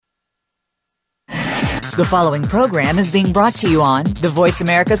The following program is being brought to you on the Voice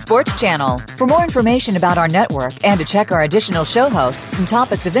America Sports Channel. For more information about our network and to check our additional show hosts and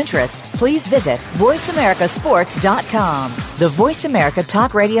topics of interest, please visit voiceamericasports.com. The Voice America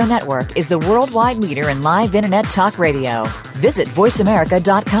Talk Radio Network is the worldwide leader in live Internet talk radio. Visit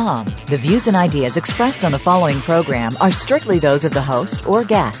voiceamerica.com. The views and ideas expressed on the following program are strictly those of the host or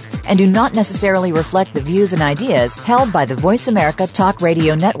guests and do not necessarily reflect the views and ideas held by the Voice America Talk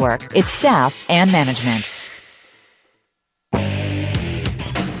Radio Network, its staff, and management.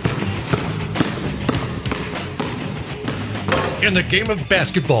 In the game of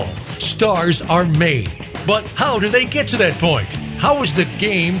basketball, stars are made. But how do they get to that point? How has the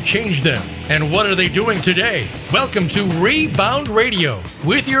game changed them? And what are they doing today? Welcome to Rebound Radio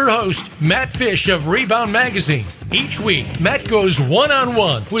with your host, Matt Fish of Rebound Magazine. Each week, Matt goes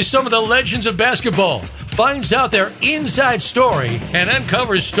one-on-one with some of the legends of basketball, finds out their inside story, and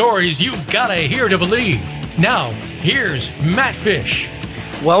uncovers stories you've got to hear to believe. Now, here's Matt Fish.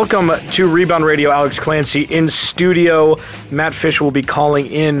 Welcome to Rebound Radio. Alex Clancy in studio. Matt Fish will be calling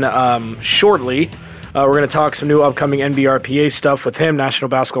in shortly. We're going to talk some new upcoming NBRPA stuff with him, National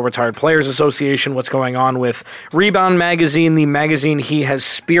Basketball Retired Players Association, what's going on with Rebound Magazine, the magazine he has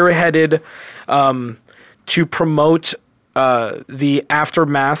spearheaded to promote the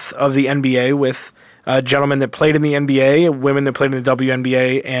aftermath of the NBA with gentlemen that played in the NBA, women that played in the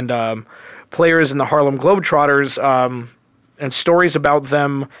WNBA, and players in the Harlem Globetrotters, and stories about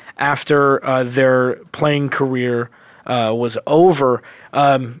them after their playing career was over.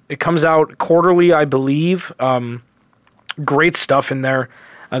 It comes out quarterly, I believe. Great stuff in there.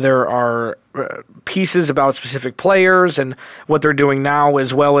 There are pieces about specific players and what they're doing now,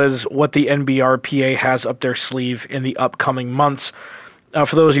 as well as what the NBRPA has up their sleeve in the upcoming months.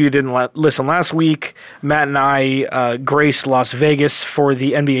 For those of you who didn't listen last week, Matt and I graced Las Vegas for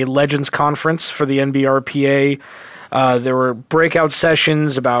the NBA Legends Conference for the NBRPA. There were breakout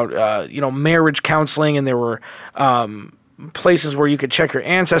sessions about, marriage counseling, and there were places where you could check your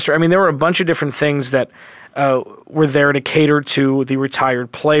ancestry. I mean, there were a bunch of different things that were there to cater to the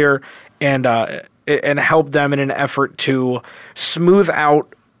retired player and help them in an effort to smooth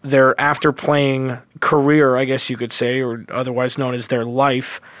out their after-playing career, I guess you could say, or otherwise known as their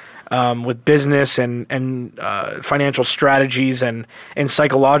life, with business and financial strategies and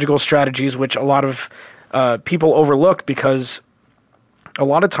psychological strategies, which a lot of people overlook, because a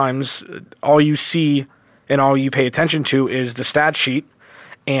lot of times all you see and all you pay attention to is the stat sheet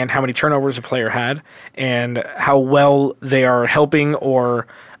and how many turnovers a player had and how well they are helping or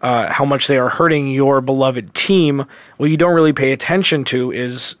how much they are hurting your beloved team. What you don't really pay attention to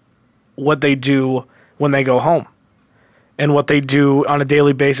is what they do when they go home and what they do on a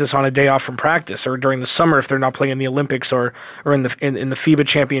daily basis on a day off from practice or during the summer if they're not playing in the Olympics or in the FIBA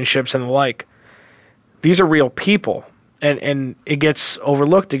championships and the like. These are real people, and it gets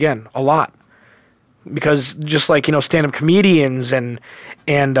overlooked, again, a lot. Because just like, stand-up comedians and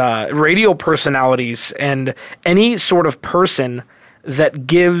radio personalities and any sort of person that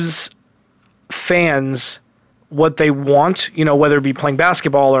gives fans what they want, whether it be playing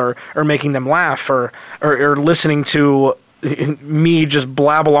basketball or making them laugh or listening to me just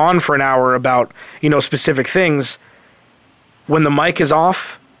blabble on for an hour about, specific things, when the mic is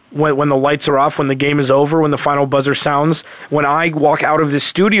off, when the lights are off, when the game is over, when the final buzzer sounds, when I walk out of this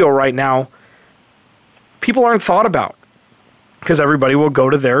studio right now, people aren't thought about because everybody will go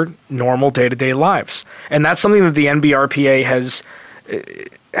to their normal day-to-day lives. And that's something that the NBRPA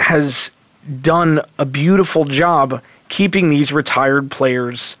has done a beautiful job keeping these retired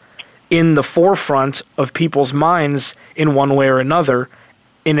players in the forefront of people's minds in one way or another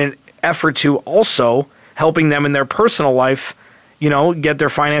in an effort to also helping them in their personal life, get their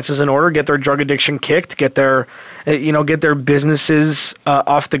finances in order, get their drug addiction kicked, get their businesses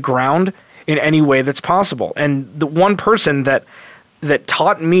off the ground in any way that's possible. And the one person that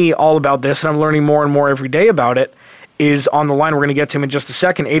taught me all about this, and I'm learning more and more every day about it, is on the line. We're going to get to him in just a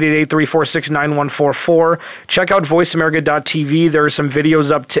second. 888-346-9144. Check out voiceamerica.tv. There are some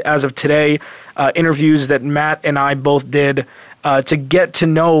videos up as of today, interviews that Matt and I both did to get to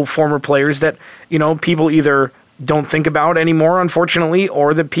know former players that, people either don't think about anymore, unfortunately,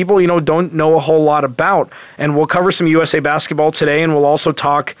 or that people, don't know a whole lot about. And we'll cover some USA basketball today, and we'll also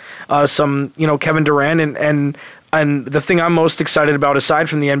talk some, Kevin Durant. And the thing I'm most excited about, aside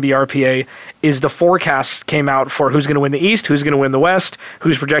from the NBRPA, is the forecast came out for who's going to win the East, who's going to win the West,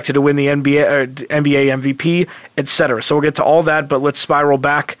 who's projected to win the NBA MVP, etc. So we'll get to all that, but let's spiral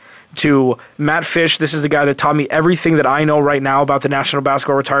back to Matt Fish. This is the guy that taught me everything that I know right now about the National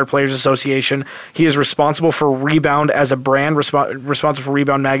Basketball Retired Players Association. He is responsible for Rebound as a brand, responsible for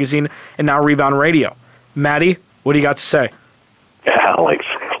Rebound Magazine, and now Rebound Radio. Matty, what do you got to say? Alex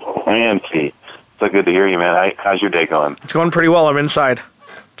Clancy. So good to hear you, man. How's your day going? It's going pretty well. I'm inside.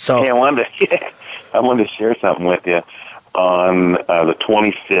 So Hey, I wanted to share something with you. On the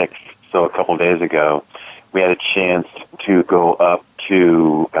 26th, so a couple days ago, we had a chance to go up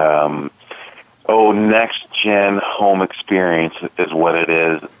to Next Gen Home Experience is what it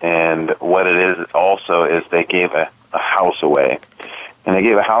is, and what it is also is they gave a house away, and they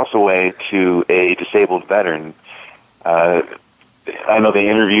gave a house away to a disabled veteran. I know they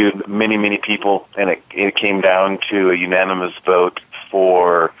interviewed many people, and it came down to a unanimous vote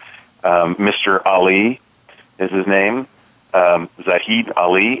for Mr. Ali is his name. Zahid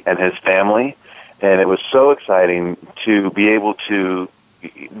Ali and his family, and it was so exciting to be able to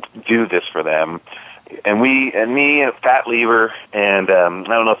do this for them. And me, Fat Lever, and I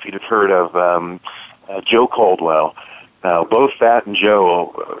don't know if you'd have heard of Joe Caldwell. Both Fat and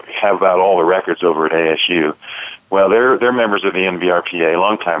Joe have about all the records over at ASU. Well, they're members of the NBRPA,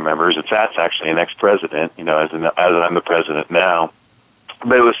 longtime members, and Fat's actually an ex-president, as I'm the president now.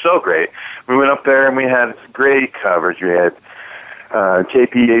 But it was so great. We went up there and we had great coverage. We had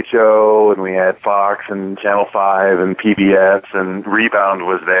KPHO, and we had Fox and Channel 5 and PBS, and Rebound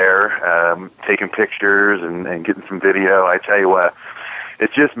was there, taking pictures and getting some video. I tell you what,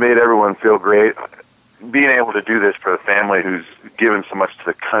 it just made everyone feel great being able to do this for a family who's given so much to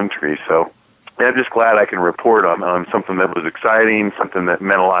the country. So I'm just glad I can report on something that was exciting, something that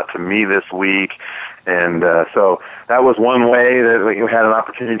meant a lot to me this week. And so that was one way that we had an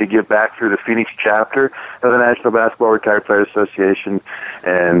opportunity to give back through the Phoenix chapter of the National Basketball Retired Players Association.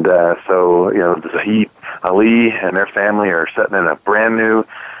 And so, Zahid Ali and their family are sitting in a brand new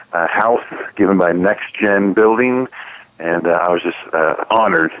house given by Next Gen Building. And I was just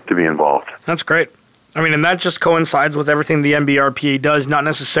honored to be involved. that's great. I mean, and that just coincides with everything the NBRPA does, not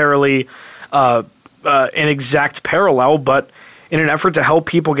necessarily an exact parallel, but in an effort to help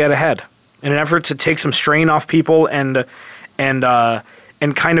people get ahead. In an effort to take some strain off people and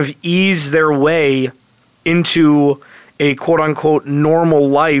kind of ease their way into a quote-unquote normal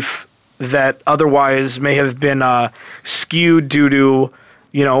life that otherwise may have been skewed due to,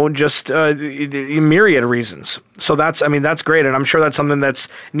 just a myriad reasons. So that's great, and I'm sure that's something that's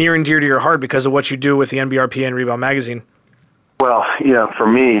near and dear to your heart because of what you do with the NBRPA and Rebound Magazine. Well, for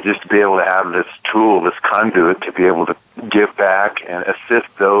me, just to be able to have this tool, this conduit, to be able to give back and assist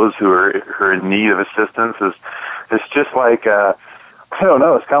those who are in need of assistance is just like, I don't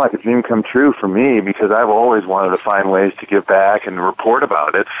know, it's kind of like a dream come true for me because I've always wanted to find ways to give back and report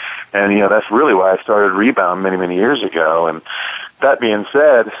about it. And, that's really why I started Rebound many years ago. And that being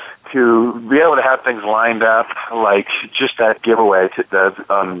said, to be able to have things lined up, like just that giveaway a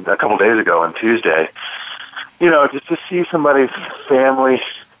couple days ago on Tuesday, just to see somebody's family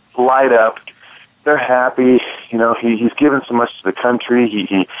light up, they're happy. He's given so much to the country.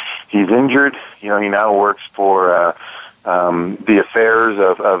 He's injured. He now works for the affairs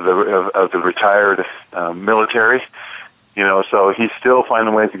of the retired military. So he's still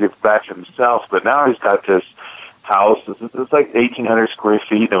finding ways to give back to himself. But now he's got this house. It's like 1,800 square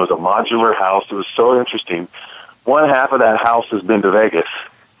feet. And it was a modular house. It was so interesting. One half of that house has been to Vegas.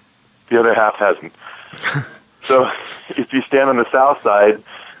 The other half hasn't. So if you stand on the south side,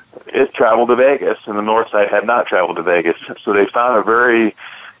 it traveled to Vegas, and the north side had not traveled to Vegas. So they found a very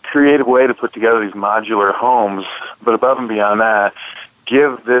creative way to put together these modular homes, but above and beyond that,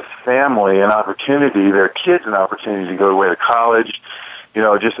 give this family an opportunity, their kids an opportunity to go away to college,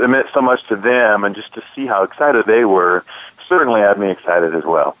 just it meant so much to them, and just to see how excited they were certainly had me excited as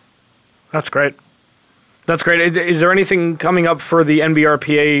well. That's great. That's great. Is there anything coming up for the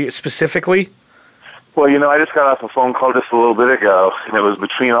NBRPA specifically? Well, I just got off a phone call just a little bit ago, and it was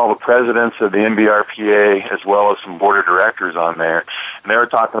between all the presidents of the NBRPA as well as some board of directors on there. And they were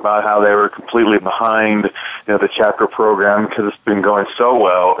talking about how they were completely behind, the chapter program because it's been going so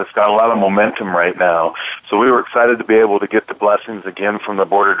well. It's got a lot of momentum right now. So we were excited to be able to get the blessings again from the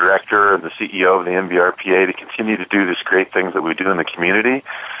board of director and the CEO of the NBRPA to continue to do these great things that we do in the community.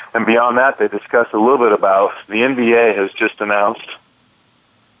 And beyond that, they discussed a little bit about the NBA has just announced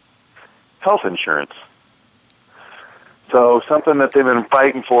health insurance. So something that they've been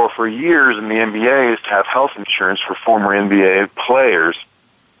fighting for years in the NBA is to have health insurance for former NBA players.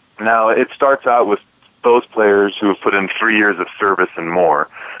 Now, it starts out with those players who have put in 3 years of service and more.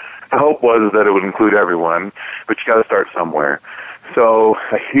 The hope was that it would include everyone, but you got to start somewhere. So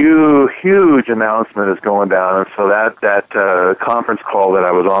a huge announcement is going down, and so that conference call that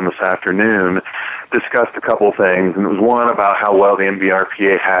I was on this afternoon discussed a couple things, and it was one about how well the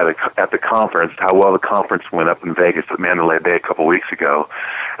NBRPA had at the conference, how well the conference went up in Vegas at Mandalay Bay a couple weeks ago,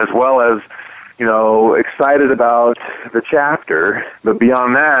 as well as, excited about the chapter. But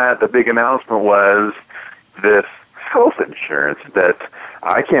beyond that, the big announcement was this health insurance that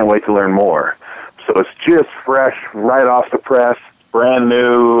I can't wait to learn more. So it's just fresh, right off the press, brand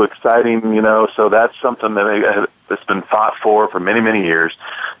new, exciting, so that's something that's been fought for many, many years.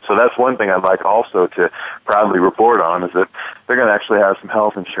 So that's one thing I'd like also to proudly report on, is that they're going to actually have some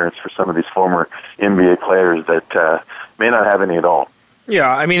health insurance for some of these former NBA players that may not have any at all. Yeah,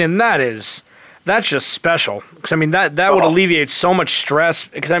 I mean, and that's just special, because I mean that would alleviate so much stress.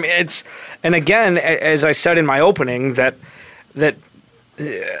 Because I mean, and again, as I said in my opening, that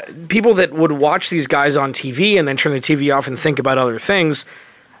people that would watch these guys on TV and then turn the TV off and think about other things,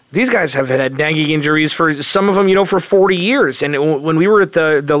 these guys have had nagging injuries for some of them, for 40 years. And when we were at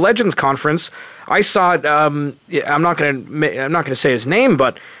the Legends Conference, I saw it. I'm not going to say his name,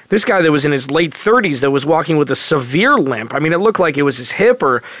 but this guy that was in his late 30s that was walking with a severe limp. I mean, it looked like it was his hip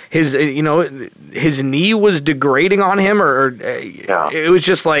or his knee was degrading on him, or it was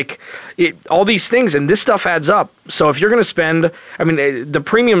just like all these things, and this stuff adds up. So if you're going to spend, I mean, the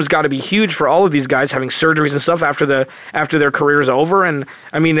premium's got to be huge for all of these guys having surgeries and stuff after their career is over. And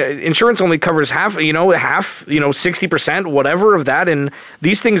I mean, insurance only covers half, 60%, whatever of that, and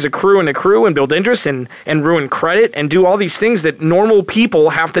these things accrue and build interest and ruin credit and do all these things that normal people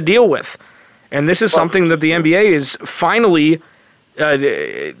have to deal with. And this is something that the NBA is finally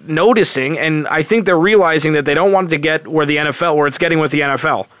noticing, and I think they're realizing that they don't want it to get where it's getting with the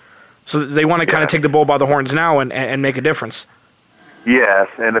NFL. So they want to kind of take the bull by the horns now and make a difference. Yes,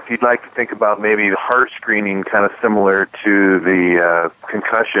 and if you'd like to think about maybe the heart screening kind of similar to the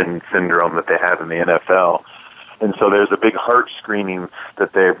concussion syndrome that they have in the NFL. And so there's a big heart screening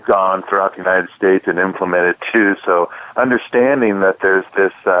that they've gone throughout the United States and implemented too. So understanding that there's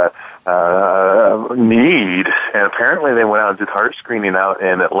this need, and apparently they went out and did heart screening out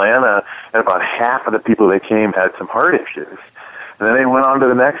in Atlanta, and about half of the people that came had some heart issues. And then they went on to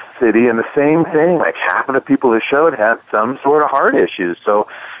the next city, and the same thing, like half of the people that showed had some sort of heart issues. So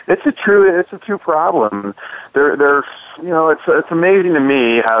it's a true problem. It's amazing to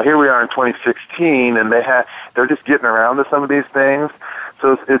me how here we are in 2016, and they're just getting around to some of these things.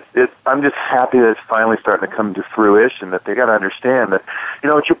 So I'm just happy that it's finally starting to come to fruition, that they got to understand that,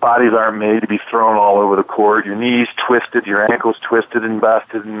 your bodies aren't made to be thrown all over the court, your knees twisted, your ankles twisted and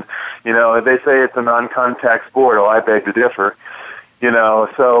busted, and, they say it's a non-contact sport. Oh, I beg to differ.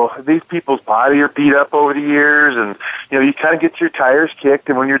 So these people's bodies are beat up over the years, and, you kind of get your tires kicked,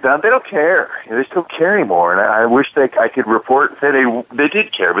 and when you're done, they don't care. They just don't care anymore. And I wish I could report and say they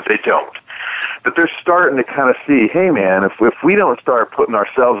did care, but they don't. But they're starting to kind of see, hey, man, if we don't start putting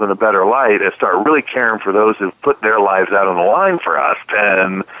ourselves in a better light and start really caring for those who've put their lives out on the line for us,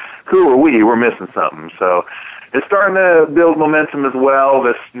 then who are we? We're missing something. So it's starting to build momentum as well,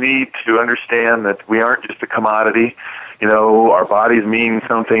 this need to understand that we aren't just a commodity. Our bodies mean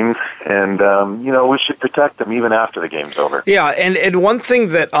something, and, we should protect them even after the game's over. Yeah, and one thing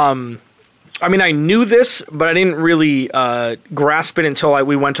that, I knew this, but I didn't really grasp it until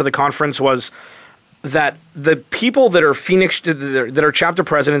we went to the conference, was that the people that are that are chapter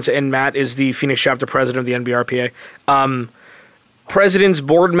presidents, and Matt is the Phoenix chapter president of the NBRPA, presidents,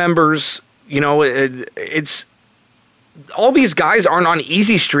 board members, it's all these guys aren't on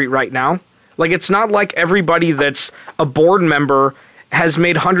easy street right now. Like, it's not like everybody that's a board member has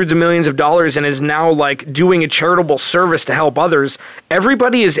made hundreds of millions of dollars and is now, like, doing a charitable service to help others.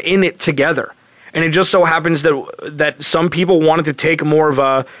 Everybody is in it together. And it just so happens that some people wanted to take more of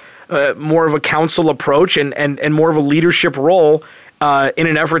a council approach and more of a leadership role in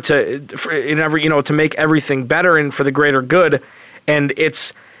an effort to make everything better and for the greater good. And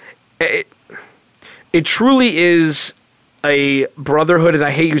it truly is a brotherhood, and I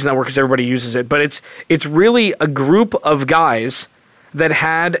hate using that word because everybody uses it, but it's really a group of guys that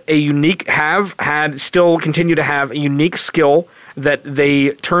still continue to have a unique skill that they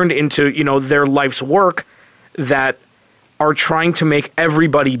turned into, their life's work, that are trying to make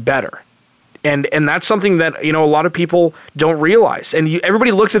everybody better. And that's something that, a lot of people don't realize. And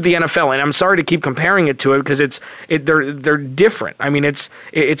everybody looks at the NFL, and I'm sorry to keep comparing it to it because they're different. I mean, it's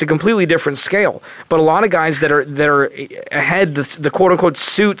a completely different scale. But a lot of guys that are ahead, the quote unquote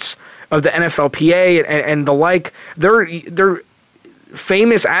suits of the NFLPA and the like, they're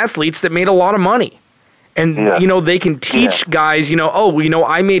famous athletes that made a lot of money. And, they can teach guys,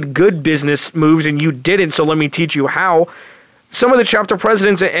 I made good business moves and you didn't, so let me teach you how. Some of the chapter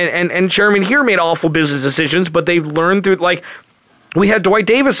presidents and chairmen here made awful business decisions, but they've learned through, like, we had Dwight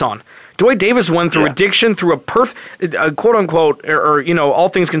Davis on. Dwight Davis went through addiction, through a quote-unquote, or all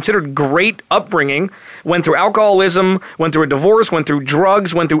things considered, great upbringing, went through alcoholism, went through a divorce, went through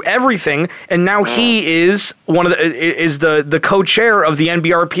drugs, went through everything, and now he is the co-chair of the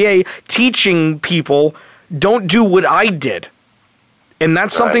NBRPA, teaching people, don't do what I did. And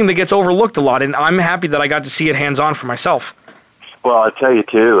that's something that gets overlooked a lot, and I'm happy that I got to see it hands-on for myself. Well, I'll tell you,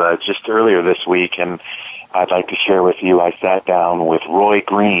 too, just earlier this week, and I'd like to share with you, I sat down with Roy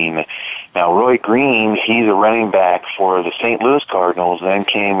Green. Now, Roy Green, he's a running back for the St. Louis Cardinals, then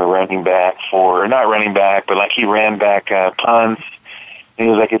came a running back for, not running back, but like he ran back punts, and he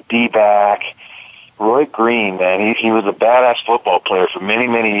was like a D-back. Roy Green, man, he was a badass football player for many,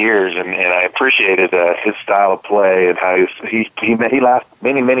 many years, and I appreciated his style of play and how he lasted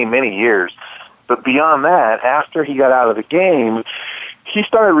many, many, many years. But beyond that, after he got out of the game, he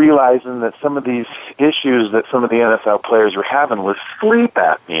started realizing that some of these issues that some of the NFL players were having was sleep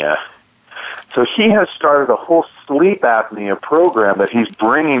apnea. So he has started a whole sleep apnea program that he's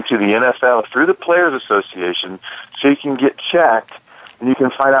bringing to the NFL through the Players Association so you can get checked and you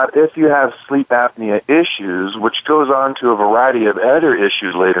can find out if you have sleep apnea issues, which goes on to a variety of other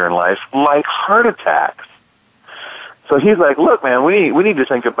issues later in life, like heart attacks. So he's like, look, man, we need to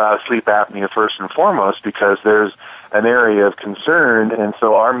think about sleep apnea first and foremost because there's an area of concern. And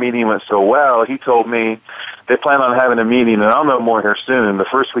so our meeting went so well, he told me they plan on having a meeting, and I'll know more here soon, the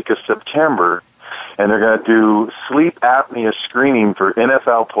first week of September, and they're going to do sleep apnea screening for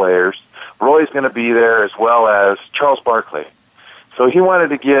NFL players. Roy's going to be there as well as Charles Barkley. So he wanted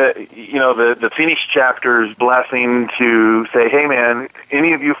to get, the Phoenix chapter's blessing to say, hey, man,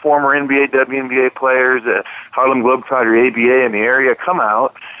 any of you former NBA, WNBA players, Harlem Globetrotter, ABA in the area, come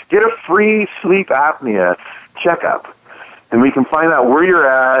out, get a free sleep apnea checkup. And we can find out where you're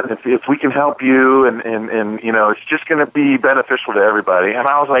at, if we can help you, and it's just going to be beneficial to everybody. And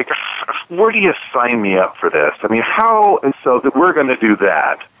I was like, where do you sign me up for this? I mean, how? And so that we're going to do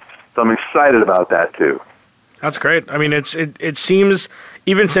that. So I'm excited about that, too. That's great. I mean, it seems,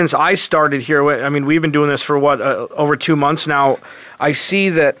 even since I started here, I mean, we've been doing this for, over 2 months now. I see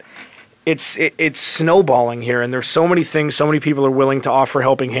that it's snowballing here, and there's so many things, so many people are willing to offer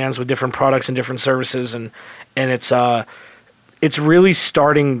helping hands with different products and different services, and it's really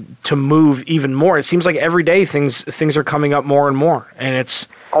starting to move even more. It seems like every day things are coming up more and more, and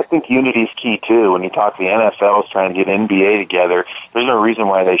I think unity is key, too. When you talk to the NFL is trying to get NBA together, there's no reason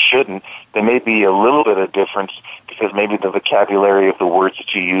why they shouldn't. There may be a little bit of difference because maybe the vocabulary of the words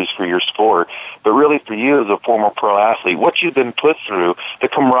that you use for your sport. But really for you as a former pro athlete, what you've been put through, the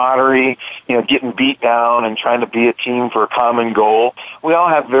camaraderie, getting beat down and trying to be a team for a common goal, we all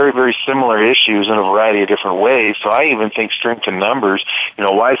have very, very similar issues in a variety of different ways. So I even think strength in numbers,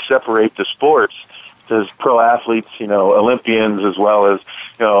 why separate the sports? As pro athletes, Olympians, as well as,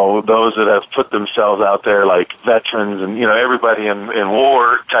 those that have put themselves out there like veterans and, everybody in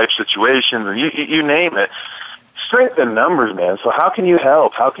war type situations, and you name it. Strength in numbers, man. So how can you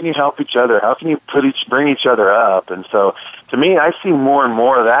help? How can you help each other? How can you bring each other up? And so to me, I see more and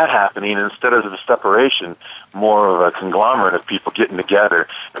more of that happening instead of the separation, more of a conglomerate of people getting together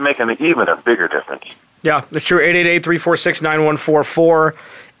and making even a bigger difference. Yeah, that's true. 888-346-9144.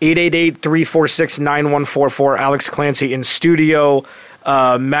 888-346-9144. Alex Clancy in studio.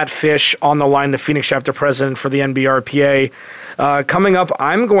 Matt Fish on the line, the Phoenix chapter president for the NBRPA. Coming up,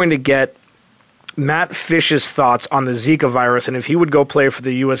 I'm going to get Matt Fish's thoughts on the Zika virus and if he would go play for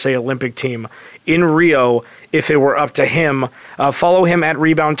the USA Olympic team in Rio if it were up to him. Follow him at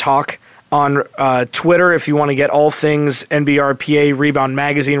Rebound Talk on Twitter if you want to get all things NBRPA, Rebound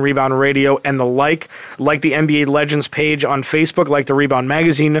Magazine, Rebound Radio, and the like the NBA Legends page on Facebook, like the Rebound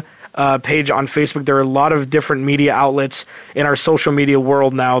Magazine page on Facebook. There are a lot of different media outlets in our social media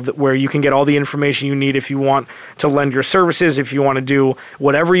world now where you can get all the information you need if you want to lend your services, if you want to do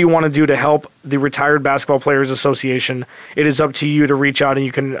whatever you want to do to help the Retired Basketball Players Association. It is up to you to reach out, and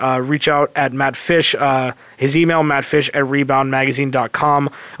you can reach out at Matt Fish, his email, mattfish@reboundmagazine.com.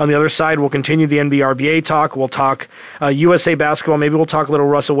 On the other side, we'll continue the NBRBA talk. We'll talk USA basketball. Maybe we'll talk a little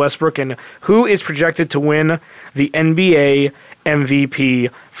Russell Westbrook and who is projected to win the NBA MVP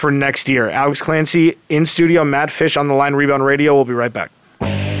for next year. Alex Clancy in studio, Matt Fish on the line, Rebound Radio. We'll be right back.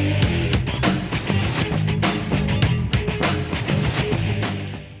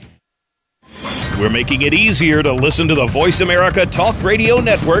 We're making it easier to listen to the Voice America Talk Radio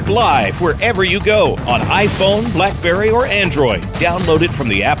Network live wherever you go on iPhone, BlackBerry, or Android. Download it from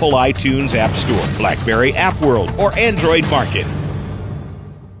the Apple iTunes App Store, BlackBerry App World, or Android Market.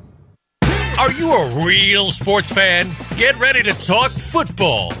 Are you a real sports fan? Get ready to talk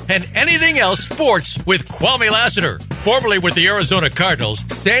football and anything else sports with Kwame Lassiter. Formerly with the Arizona Cardinals,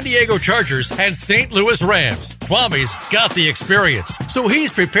 San Diego Chargers, and St. Louis Rams, Kwame's got the experience, so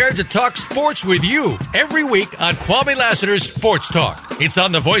he's prepared to talk sports with you every week on Kwame Lassiter's Sports Talk. It's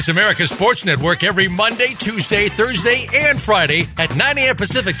on the Voice America Sports Network every Monday, Tuesday, Thursday, and Friday at 9 a.m.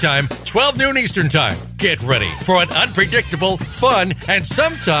 Pacific Time, 12 noon Eastern Time. Get ready for an unpredictable, fun, and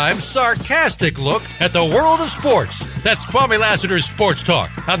sometimes sarcastic look at the world of sports. That's Kwame Lassiter's Sports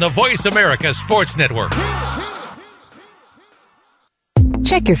Talk on the Voice America Sports Network.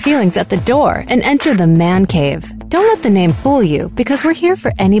 Check your feelings at the door and enter the Man Cave. Don't let the name fool you, because we're here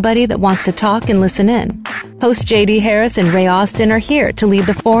for anybody that wants to talk and listen in. Hosts J.D. Harris and Ray Austin are here to lead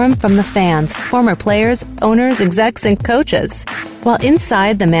the forum from the fans, former players, owners, execs, and coaches. While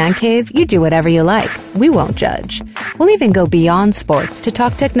inside the Man Cave, you do whatever you like. We won't judge. We'll even go beyond sports to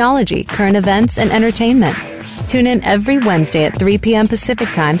talk technology, current events, and entertainment. Tune in every Wednesday at 3 p.m. Pacific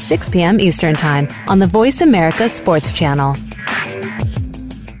Time, 6 p.m. Eastern Time on the Voice America Sports Channel.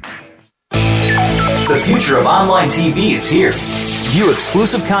 The future of online TV is here. View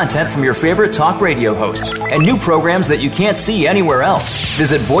exclusive content from your favorite talk radio hosts and new programs that you can't see anywhere else.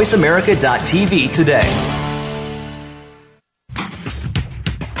 Visit voiceamerica.tv today.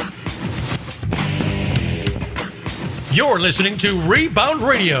 You're listening to Rebound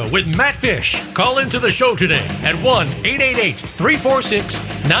Radio with Matt Fish. Call into the show today at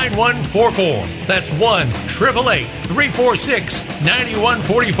 1-888-346-9144. That's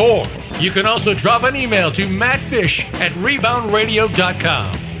 1-888-346-9144. You can also drop an email to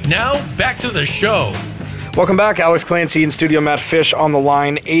mattfish@reboundradio.com. Now, back to the show. Welcome back. Alex Clancy in studio, Matt Fish on the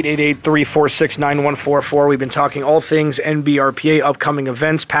line, 888-346-9144. We've been talking all things NBRPA, upcoming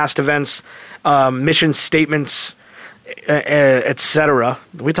events, past events, mission statements, etc.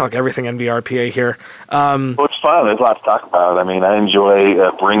 We talk everything NBRPA here. Well, it's fun. There's a lot to talk about. I mean, I enjoy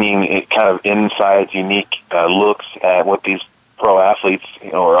bringing kind of inside, unique looks at what these pro athletes,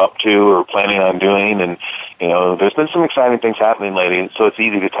 are up to or planning on doing, and there's been some exciting things happening lately, so it's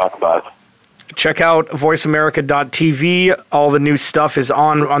easy to talk about. Check out voiceamerica.tv. All the new stuff is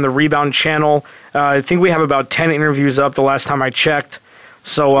on the Rebound channel. I think we have about 10 interviews up the last time I checked,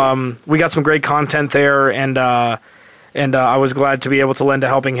 so we got some great content there, and I was glad to be able to lend a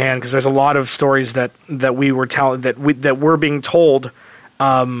helping hand, because there's a lot of stories that we were that we're being told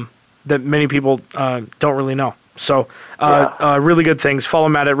that many people don't really know. So, really good things. Follow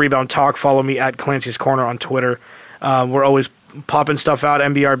Matt at Rebound Talk. Follow me at Clancy's Corner on Twitter. We're always popping stuff out,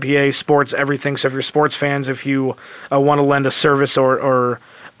 NBRPA, sports, everything. So if you're sports fans, if you want to lend a service or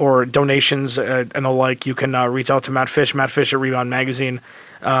donations and the like, you can reach out to Matt Fish at Rebound Magazine.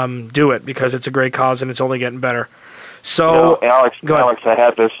 Do it, because it's a great cause and it's only getting better. So, Alex, I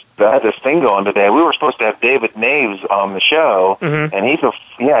had this thing going today. We were supposed to have David Naves on the show, and he's on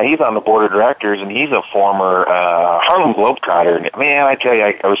the board of directors, and he's a former Harlem Globetrotter. Man, I tell you,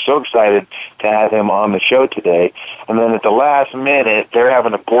 I was so excited to have him on the show today. And then at the last minute, they're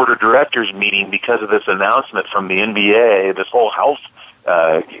having a board of directors meeting because of this announcement from the NBA, this whole health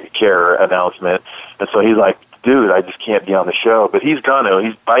care announcement. And so he's like, dude, I just can't be on the show. But he's gonna.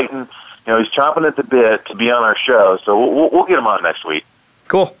 He's biting. He's chomping at the bit to be on our show, so we'll get him on next week.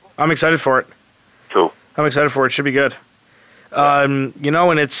 Cool. I'm excited for it. Cool. I'm excited for it. Should be good. And we've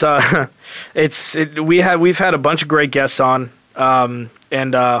had a bunch of great guests on,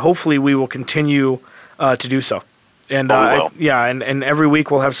 and hopefully we will continue to do so. And and every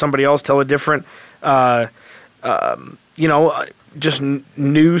week we'll have somebody else tell a different, just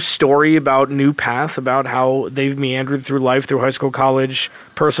new story about new path, about how they've meandered through life, through high school, college,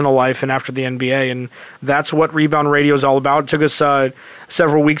 personal life, and after the NBA. And that's what Rebound Radio is all about. It took us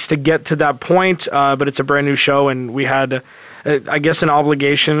several weeks to get to that point, but it's a brand new show, and we had, I guess,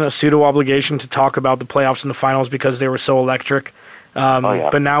 a pseudo-obligation to talk about the playoffs and the finals because they were so electric.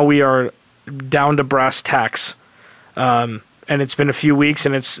 But now we are down to brass tacks. And it's been a few weeks,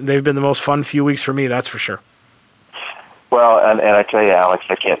 and they've been the most fun few weeks for me, that's for sure. Well, and I tell you, Alex,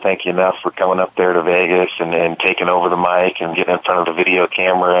 I can't thank you enough for coming up there to Vegas and taking over the mic and getting in front of the video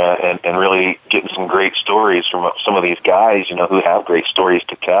camera and really getting some great stories from some of these guys, who have great stories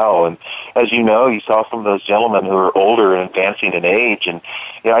to tell. And as you know, you saw some of those gentlemen who are older and advancing in age. And,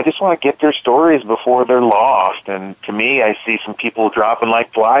 I just want to get their stories before they're lost. And to me, I see some people dropping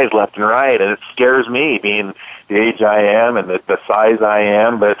like flies left and right, and it scares me, being the age I am and the size I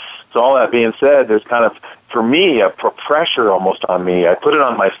am. But so all that being said, there's kind of, for me, a pressure almost on me. I put it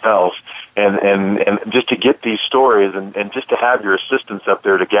on myself, and just to get these stories and just to have your assistants up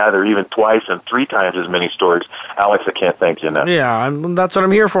there to gather even twice and three times as many stories. Alex, I can't thank you enough. Yeah, that's what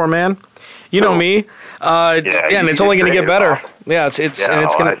I'm here for, man. You know me. And it's only going to get better. Yeah,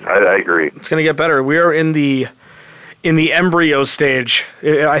 I agree. It's going to get better. We are in the in the embryo stage.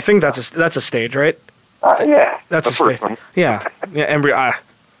 I think that's a stage, right? Yeah, that's a stage. One. Yeah, embryo.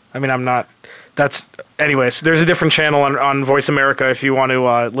 I mean, I'm not. That's anyways. There's a different channel on Voice America if you want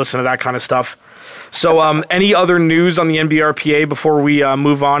to listen to that kind of stuff. So, any other news on the NBRPA before we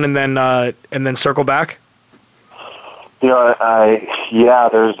move on and then circle back? You know,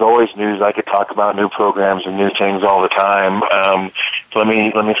 there's always news. I could talk about new programs and new things all the time. Let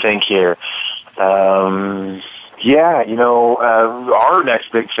me think here. Our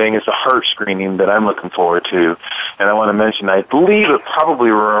next big thing is the heart screening that I'm looking forward to. And I want to mention, I believe it probably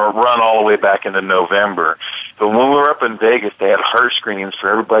run all the way back into November. But when we were up in Vegas, they had heart screenings for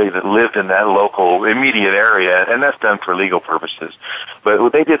everybody that lived in that local immediate area, and that's done for legal purposes. But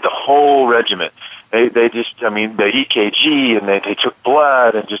they did the whole regiment. They just, the EKG, and they took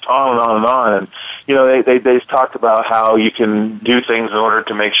blood, and just on and on and on. And, you know, they talked about how you can do things in order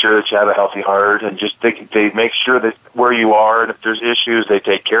to make sure that you have a healthy heart, and just they make sure that where you are, and if there's issues, they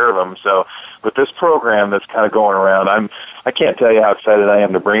take care of them. So with this program that's kind of going around, I can't tell you how excited I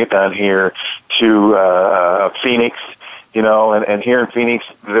am to bring it down here to Phoenix. You know, and here in Phoenix,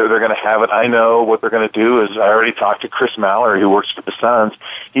 they're going to have it. I know what they're going to do is I already talked to Chris Mallory, who works for the Suns.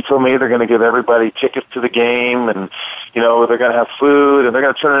 He told me they're going to give everybody tickets to the game, and, you know, they're going to have food, and they're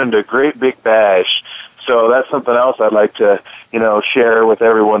going to turn it into a great big bash. So that's something else I'd like to, you know, share with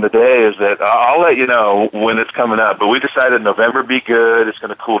everyone today is that I'll let you know when it's coming up. But we decided November be good. It's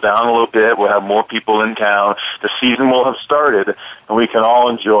going to cool down a little bit. We'll have more people in town. The season will have started, and we can all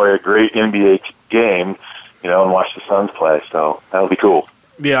enjoy a great NBA game, you know, and watch the Suns play. So that'll be cool.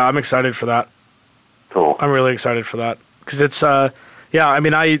 Yeah, I'm excited for that. Cool. I'm really excited for that because it's, I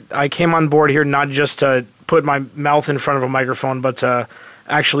came on board here not just to put my mouth in front of a microphone, but to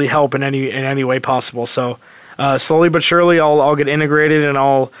actually help in any way possible. So slowly but surely, I'll get integrated and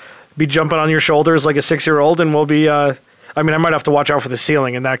I'll be jumping on your shoulders like a 6-year-old, and we'll be. I might have to watch out for the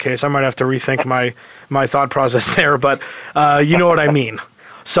ceiling in that case. I might have to rethink my thought process there, but you know what I mean.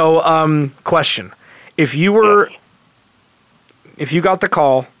 So, question. If you got the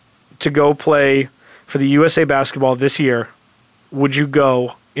call to go play for the USA Basketball this year, would you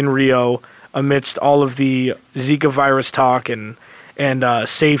go in Rio amidst all of the Zika virus talk and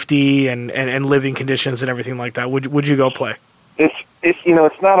safety and living conditions and everything like that? Would you go play?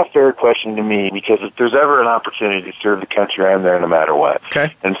 It's not a fair question to me because if there's ever an opportunity to serve the country, I'm there no matter what.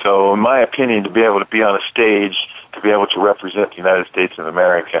 Okay. And so, in my opinion, to be able to be on a stage, to be able to represent the United States of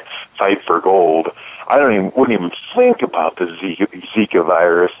America, fight for gold, wouldn't even think about the Zika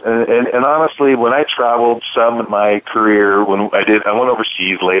virus. And honestly, when I traveled some in my career, I went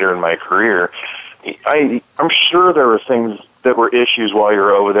overseas later in my career, I'm sure there were things that were issues while you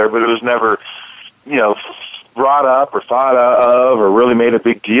were over there, but it was never, you know, brought up or thought of or really made a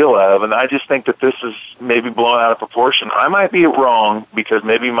big deal of. And I just think that this is maybe blown out of proportion. I might be wrong because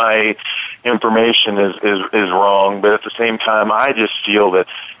maybe my information is wrong, but at the same time, I just feel that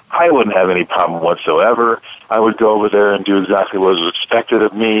I wouldn't have any problem whatsoever. I would go over there and do exactly what was expected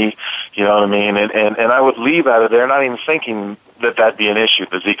of me, you know what I mean? And I would leave out of there not even thinking that that'd be an issue,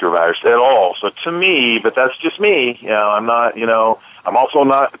 the Zika virus, at all. So to me, but that's just me, you know, I'm not, you know, I'm also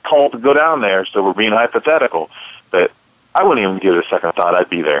not called to go down there, so we're being hypothetical. But I wouldn't even give it a second thought. I'd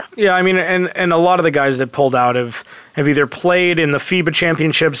be there. Yeah, I mean, and a lot of the guys that pulled out have either played in the FIBA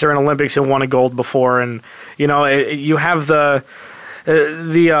championships or in Olympics and won a gold before. And, you know, you have the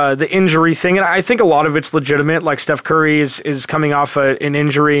injury thing, and I think a lot of it's legitimate. Like Steph Curry is coming off an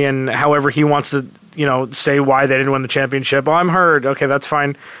injury, and however he wants to, you know, say why they didn't win the championship. Oh, I'm hurt. Okay, that's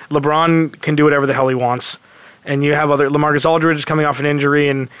fine. LeBron can do whatever the hell he wants. And you have LaMarcus Aldridge is coming off an injury,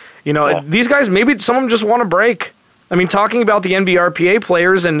 and, you know, these guys, maybe some of them just want a break. I mean, talking about the NBRPA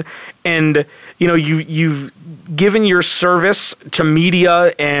players and you know, you've given your service to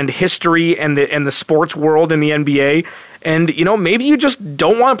media and history and the sports world in the NBA, and, you know, maybe you just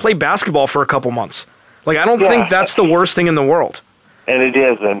don't want to play basketball for a couple months. Like, I don't think that's the worst thing in the world. And it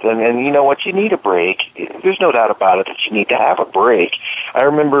isn't. And you know what? You need a break. There's no doubt about it that you need to have a break. I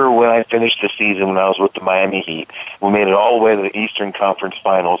remember when I finished the season when I was with the Miami Heat, we made it all the way to the Eastern Conference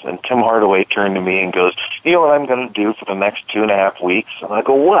Finals, and Tim Hardaway turned to me and goes, you know what I'm going to do for the next 2.5 weeks? And I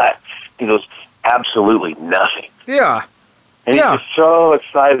go, what? He goes, absolutely nothing. Yeah. And he's just so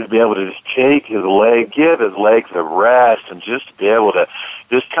excited to be able to just take his leg, give his legs a rest, and just to be able to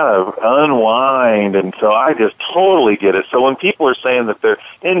just kind of unwind. And so I just totally get it. So when people are saying that they're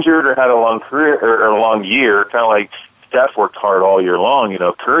injured or had a long career or a long year, kind of like, Steph worked hard all year long.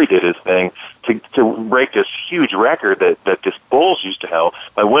 Curry did his thing to break this huge record that this Bulls used to have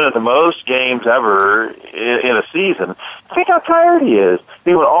by winning the most games ever in a season. Think how tired he is.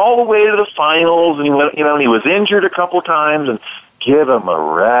 He went all the way to the finals, and he went, and he was injured a couple times, and give him a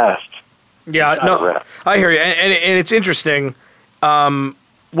rest. Yeah, no, I hear you, and it's interesting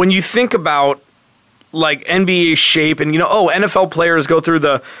when you think about like NBA shape, and NFL players go through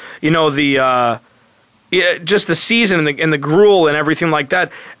the, just the season and the gruel and everything like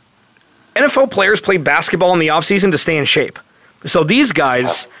that. NFL players play basketball in the offseason to stay in shape. So these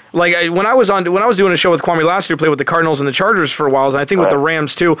guys, like when I was doing a show with Kwame Lassiter, who played with the Cardinals and the Chargers for a while, and I think with the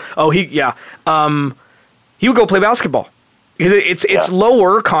Rams too. He would go play basketball. It's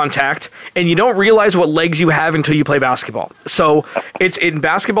lower contact, and you don't realize what legs you have until you play basketball. So it's in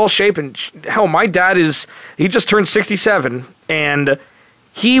basketball shape, and hell, my dad he just turned 67, and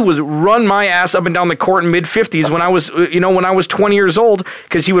he was run my ass up and down the court in mid-50s when I was 20 years old,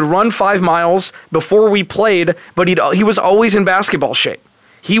 because he would run 5 miles before we played, but he was always in basketball shape.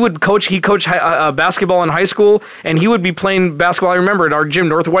 He coached basketball in high school, and he would be playing basketball, I remember, at our gym,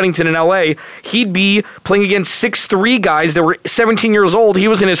 North Weddington in L.A. He'd be playing against 6'3" guys that were 17 years old. He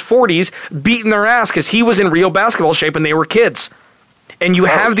was in his 40s, beating their ass because he was in real basketball shape and they were kids. And you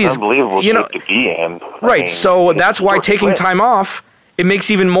have these... unbelievable shape to be in. Right, so that's why taking time off, it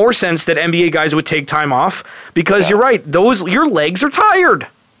makes even more sense that NBA guys would take time off, because you're right, your legs are tired.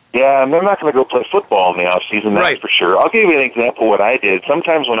 Yeah, and they're not going to go play football in the off-season, that's for sure. I'll give you an example of what I did.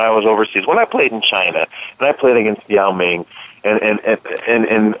 Sometimes when I was overseas, when I played in China, and I played against Yao Ming,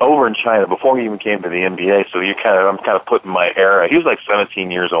 and over in China, before he even came to the NBA, so I'm kind of putting my era. He was like 17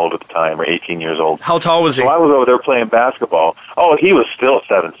 years old at the time, or 18 years old. How tall was he? So I was over there playing basketball. Oh, he was still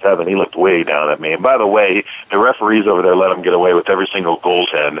 7'7". He looked way down at me. And by the way, the referees over there let him get away with every single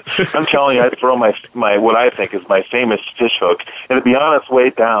goaltend. I'm telling you, I throw my what I think is my famous fish hook, and it'd be on its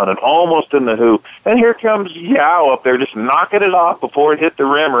way down and almost in the hoop. And here comes Yao up there just knocking it off before it hit the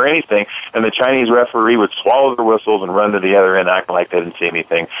rim or anything. And the Chinese referee would swallow their whistles and run to the other end, acting like they didn't see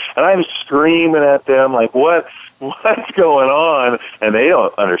anything. And I'm screaming at them like, what's going on? And they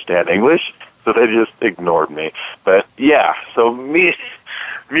don't understand English, so they just ignored me. But yeah, so me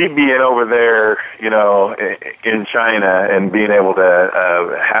being over there, in China, and being able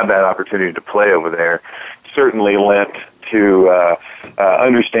to have that opportunity to play over there certainly lent to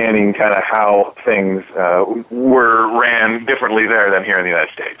understanding kind of how things were ran differently there than here in the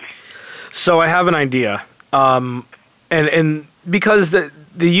United States. So I have an idea. And because the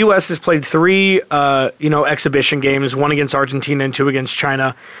U.S. has played 3, exhibition games, 1 against Argentina and 2 against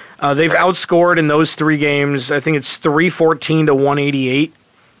China. They've outscored in those 3 games, I think it's 314 to 188,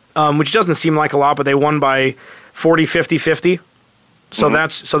 which doesn't seem like a lot, but they won by 40, 50, 50. So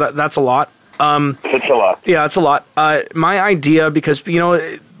that's a lot. It's a lot. Yeah, it's a lot. My idea, because,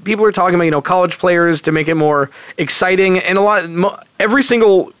 people are talking about, college players to make it more exciting, and every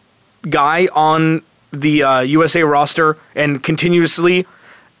single guy on the USA roster and continuously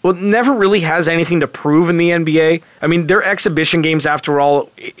never really has anything to prove in the NBA. I mean, they're exhibition games after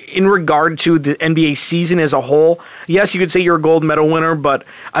all. In regard to the NBA season as a whole, yes, you could say you're a gold medal winner, but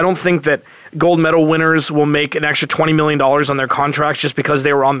I don't think that gold medal winners will make an extra $20 million on their contracts just because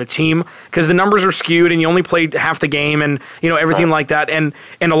they were on the team, because the numbers are skewed and you only played half the game and everything like that. And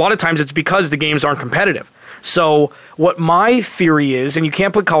a lot of times it's because the games aren't competitive. So what my theory is, and you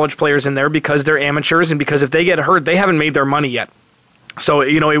can't put college players in there because they're amateurs, and because if they get hurt, they haven't made their money yet. So,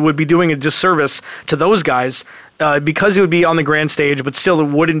 it would be doing a disservice to those guys because it would be on the grand stage, but still it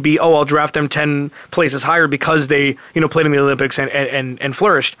wouldn't be, I'll draft them 10 places higher because they, played in the Olympics and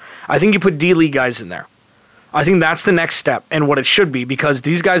flourished. I think you put D-League guys in there. I think that's the next step and what it should be, because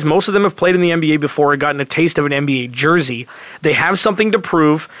these guys, most of them have played in the NBA before and gotten a taste of an NBA jersey. They have something to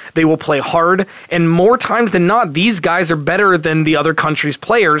prove. They will play hard. And more times than not, these guys are better than the other country's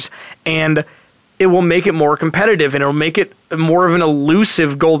players, and it will make it more competitive, and it will make it more of an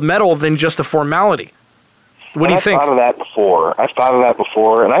elusive gold medal than just a formality. What do you think? I've thought of that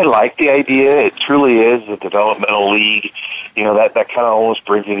before, and I like the idea. It truly is a developmental league. That kind of almost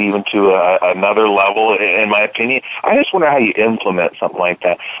brings it even to another level, in my opinion. I just wonder how you implement something like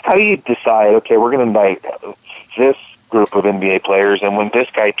that. How do you decide, okay, we're going to invite this group of NBA players, and when this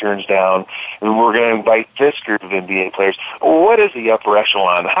guy turns down, we're going to invite this group of NBA players. What is the upper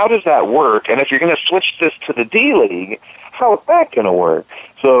echelon? How does that work? And if you're going to switch this to the D-League, how is that going to work?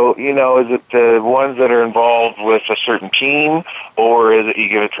 So, is it the ones that are involved with a certain team, or is it you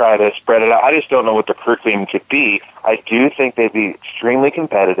going to try to spread it out? I just don't know what the curriculum could be. I do think they'd be extremely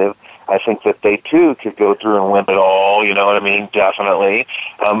competitive. I think that they, too, could go through and win it all, you know what I mean? Definitely.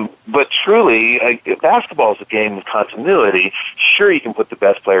 But truly, basketball is a game of continuity. Sure, you can put the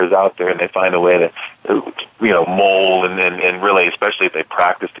best players out there and they find a way to, mold and really, especially if they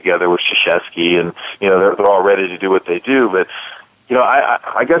practice together with Krzyzewski and, they're all ready to do what they do. But,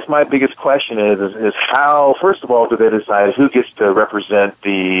 I guess my biggest question is how, first of all, do they decide who gets to represent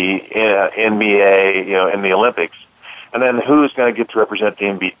the NBA, in the Olympics? And then who's going to get to represent the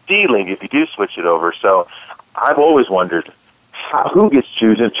NBD League if you do switch it over? So I've always wondered who gets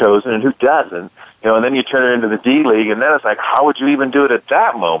chosen and who doesn't. And then you turn it into the D League, and then it's like, how would you even do it at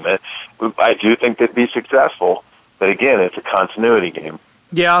that moment? I do think they'd be successful. But again, it's a continuity game.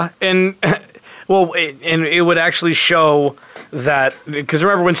 Yeah, and it would actually show that, because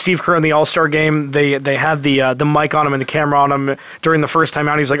remember when Steve Kerr in the All-Star game, they had the mic on him and the camera on him during the first time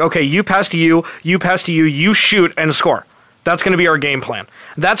out. He's like, okay, you pass to you pass to you, you shoot and score. That's going to be our game plan.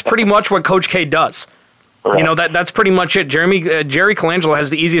 That's pretty much what Coach K does. Right. That's pretty much it. Jerry Colangelo has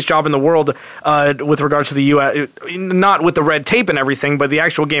the easiest job in the world with regards to the U.S., not with the red tape and everything, but the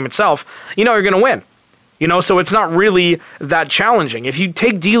actual game itself. You're going to win. So it's not really that challenging. If you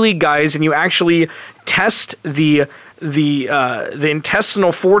take D-League guys and you actually test the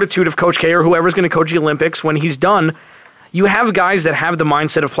intestinal fortitude of Coach K or whoever's going to coach the Olympics when he's done, you have guys that have the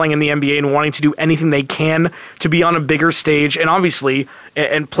mindset of playing in the NBA and wanting to do anything they can to be on a bigger stage and obviously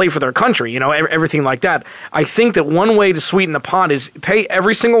and play for their country, everything like that. I think that one way to sweeten the pot is pay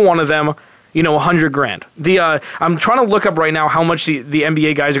every single one of them, $100,000. I'm trying to look up right now how much the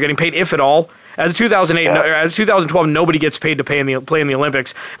NBA guys are getting paid, if at all. As 2012, nobody gets paid to play in the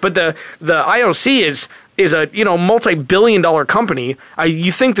Olympics. But the IOC is a multi-billion-dollar company.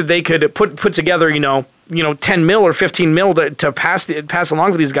 You think that they could put together 10 mil or 15 mil to pass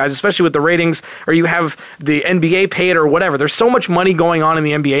along for these guys, especially with the ratings, or you have the NBA pay it or whatever. There's so much money going on in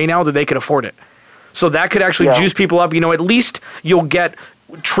the NBA now that they could afford it. So that could actually juice people up. At least you'll get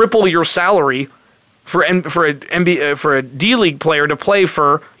triple your salary for a D-League player to play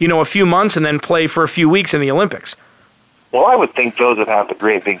for a few months and then play for a few weeks in the Olympics. Well, I would think those that have the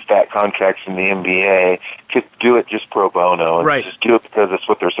great big fat contracts in the NBA could do it just pro bono and right. Just do it because it's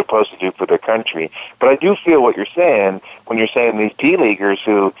what they're supposed to do for their country. But I do feel what you're saying when you're saying these D-leaguers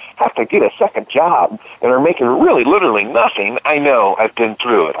who have to get a second job and are making really literally nothing. I know. I've been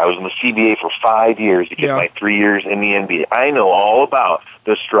through it. I was in the CBA for 5 years to get my 3 years in the NBA. I know all about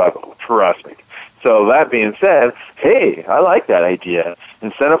the struggle. Trust me. So that being said, hey, I like that idea.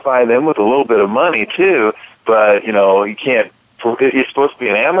 Incentivize them with a little bit of money too, but you can't. It's supposed to be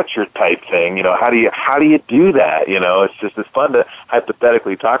an amateur type thing. How do you do that? It's fun to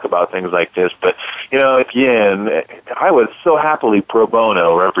hypothetically talk about things like this. But again, I would so happily pro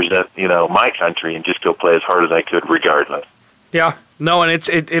bono represent my country and just go play as hard as I could, regardless. Yeah, no, and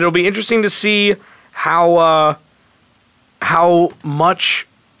it'll be interesting to see how much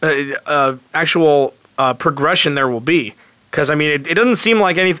actual progression there will be. Because, it doesn't seem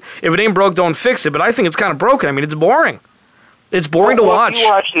like anything. If it ain't broke, don't fix it. But I think it's kind of broken. It's boring. It's boring to watch. When you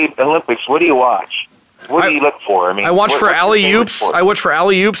watch the Olympics, what do you watch? What do you look for? I watch for alley-oops. I watch for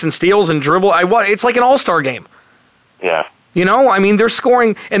alley-oops and steals and dribble. It's like an all-star game. Yeah. They're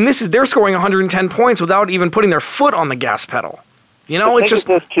scoring, and they're scoring 110 points without even putting their foot on the gas pedal. It's just.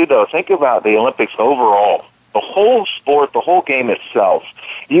 Think of this, too, though. Think about the Olympics overall. The whole sport, the whole game itself.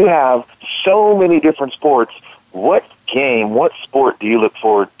 You have so many different sports. What sport do you look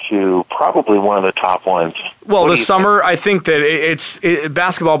forward to? Probably one of the top ones. Well, this summer, I think that it's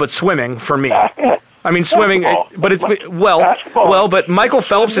basketball, but swimming for me. Swimming, but it's basketball. But Michael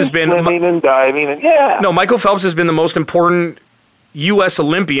Phelps has been swimming and diving, and No, Michael Phelps has been the most important U.S.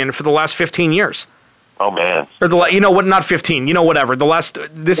 Olympian for the last 15 years. Oh man! Or not 15. Whatever.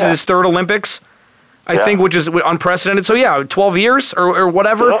 This is his third Olympics, I think, which is unprecedented. So 12 years or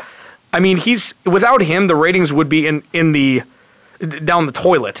whatever. Yeah. He's without him, the ratings would be in the down the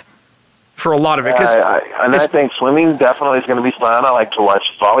toilet for a lot of it. I think swimming definitely is going to be fun. I like to watch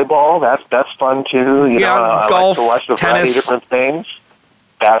volleyball. That's fun too. Golf, I like to watch tennis, variety of different things.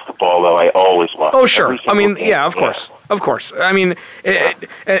 Basketball, though, I always watch. Oh, sure. Of course.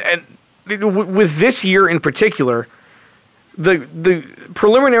 With this year in particular, the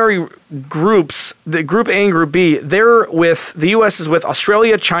preliminary groups, the Group A and Group B, the U.S. is with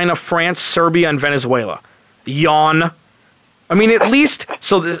Australia, China, France, Serbia, and Venezuela. Yawn. At least,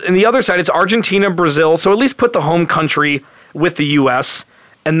 and the other side, it's Argentina, Brazil, so at least put the home country with the U.S.,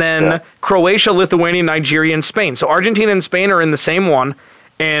 and then Croatia, Lithuania, Nigeria, and Spain. So Argentina and Spain are in the same one,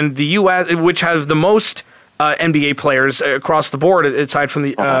 and the U.S., which has the most NBA players across the board, aside from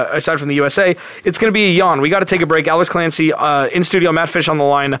the USA, it's going to be a yawn. We got to take a break. Alex Clancy in studio, Matt Fish on the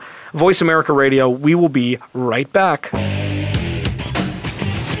line, Voice America Radio. We will be right back.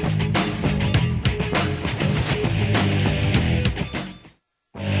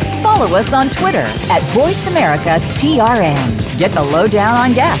 Follow us on Twitter at VoiceAmericaTRN. Get the lowdown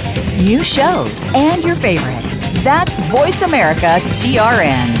on guests, new shows, and your favorites. That's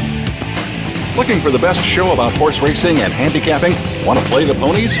VoiceAmericaTRN. Looking for the best show about horse racing and handicapping? Want to play the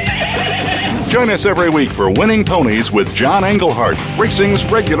ponies? Join us every week for Winning Ponies with John Englehart, racing's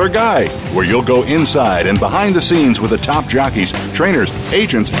regular guy, where you'll go inside and behind the scenes with the top jockeys, trainers,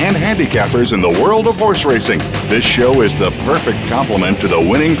 agents, and handicappers in the world of horse racing. This show is the perfect complement to the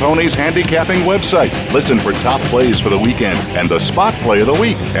Winning Ponies handicapping website. Listen for top plays for the weekend and the spot play of the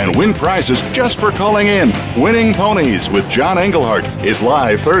week, and win prizes just for calling in. Winning Ponies with John Englehart is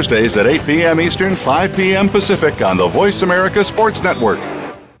live Thursdays at 8 p.m. Eastern, 5 p.m. Pacific on the Voice America Sports Network.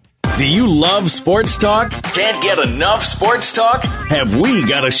 Do you love sports talk? Can't get enough sports talk? Have we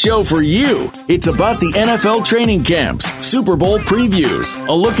got a show for you? It's about the NFL training camps, Super Bowl previews,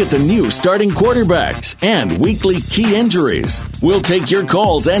 a look at the new starting quarterbacks, and weekly key injuries. We'll take your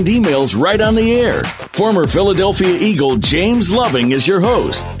calls and emails right on the air. Former Philadelphia Eagle James Loving is your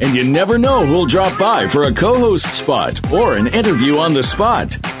host, and you never know who'll drop by for a co-host spot or an interview on the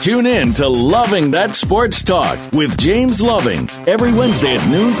spot. Tune in to Loving That Sports Talk with James Loving every Wednesday at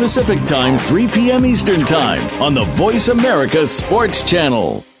noon Pacific Time, 3 p.m. Eastern Time on the Voice America Sports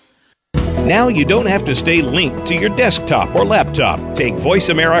Channel. Now you don't have to stay linked to your desktop or laptop. Take Voice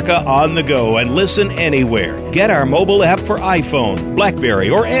America on the go and listen anywhere. Get our mobile app for iPhone, BlackBerry,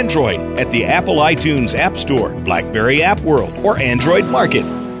 or Android at the Apple iTunes App Store, BlackBerry App World, or Android Market.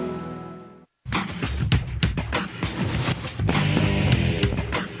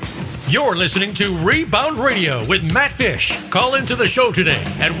 You're listening to Rebound Radio with Matt Fish. Call into the show today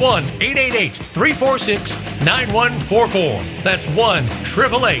at 1-888-346-9144. That's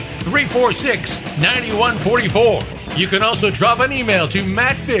 1-888-346-9144. You can also drop an email to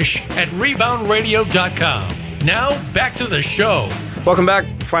mattfish@reboundradio.com. Now, back to the show. Welcome back.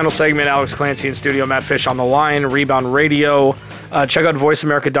 Final segment, Alex Clancy in studio, Matt Fish on the line, Rebound Radio. Check out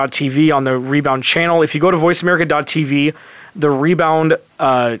voiceamerica.tv on the Rebound channel. If you go to voiceamerica.tv, the Rebound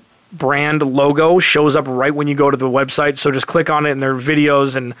brand logo shows up right when you go to the website, so just click on it and there are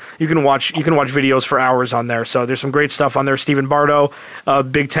videos, and you can watch videos for hours on there. So there's some great stuff on there. Stephen Bardo,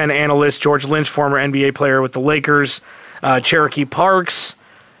 Big Ten analyst, George Lynch, former NBA player with the Lakers, Cherokee Parks,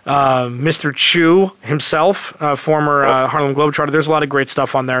 Mr. Chu himself, former Harlem Globetrotter. There's a lot of great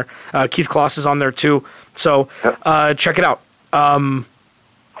stuff on there. Keith Kloss is on there too, so check it out.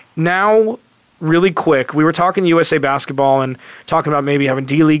 Now, really quick, we were talking USA basketball and talking about maybe having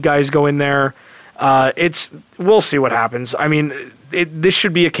D-League guys go in there. We'll see what happens. I mean, this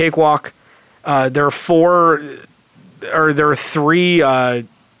should be a cakewalk. There are three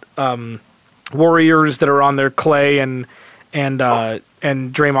Warriors that are on there: Clay and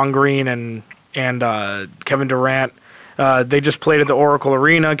Draymond Green and Kevin Durant. They just played at the Oracle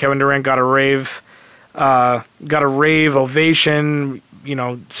Arena. Kevin Durant got a rave ovation. You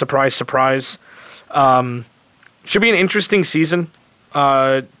know, surprise, surprise. Should be an interesting season,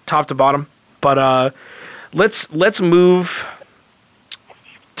 top to bottom. But let's move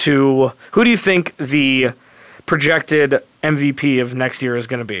to, who do you think the projected MVP of next year is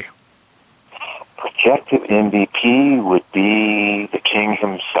going to be? Projected MVP would be the King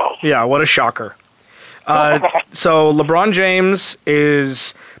himself. Yeah, what a shocker. So LeBron James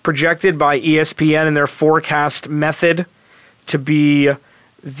is projected by ESPN in their forecast method to be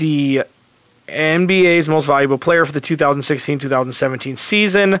the NBA's most valuable player for the 2016-2017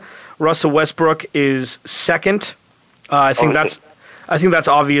 season. Russell Westbrook is second. I think that's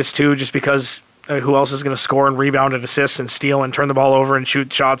obvious too, just because who else is going to score and rebound and assist and steal and turn the ball over and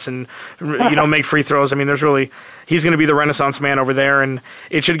shoot shots and make free throws? I mean, he's going to be the Renaissance man over there, and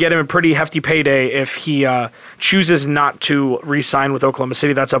it should get him a pretty hefty payday if he chooses not to re-sign with Oklahoma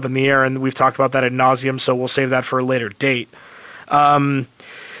City. That's up in the air, and we've talked about that ad nauseum, so we'll save that for a later date.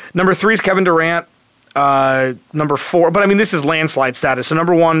 Number 3 is Kevin Durant. Number 4, but I mean, this is landslide status. So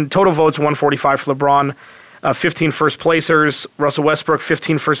number 1, total votes 145 for LeBron, 15 first placers. Russell Westbrook,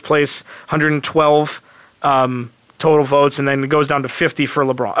 15 first place, 112 total votes, and then it goes down to 50 for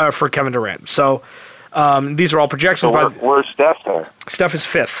LeBron for Kevin Durant. So these are all projections. So where's Steph there? Steph is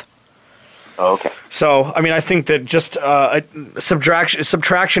 5th. Oh, okay. So I mean, I think that just a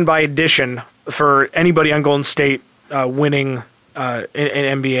subtraction by addition for anybody on Golden State winning an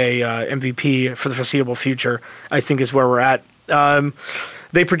NBA MVP for the foreseeable future, I think is where we're at.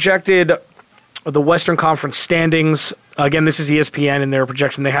 they projected the Western Conference standings. Again, this is ESPN and their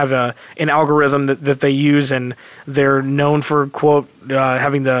projection. They have an algorithm that they use, and they're known for, quote,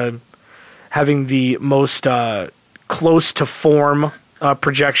 having the most close to form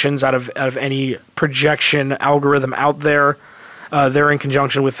projections out of any projection algorithm out there. They're in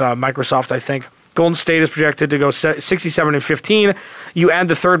conjunction with Microsoft, I think. Golden State is projected to go 67-15. You add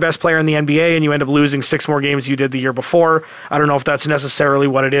the third best player in the NBA, and you end up losing 6 more games you did the year before. I don't know if that's necessarily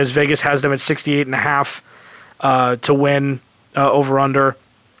what it is. Vegas has them at 68.5 to win over/under.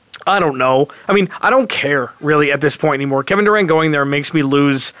 I don't know. I mean, I don't care really at this point anymore. Kevin Durant going there makes me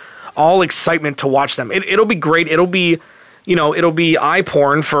lose all excitement to watch them. It'll be great. It'll be eye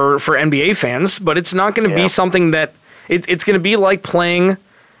porn for NBA fans, but it's not going to be something that it's going to be like playing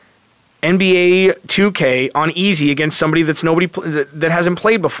NBA 2K on easy against somebody that's that hasn't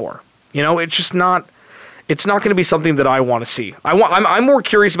played before. It's just not. It's not going to be something that I want to see. I'm more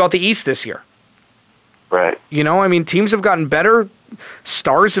curious about the East this year. Right. I mean, teams have gotten better.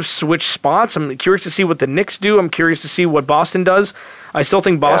 Stars have switched spots. I'm curious to see what the Knicks do. I'm curious to see what Boston does. I still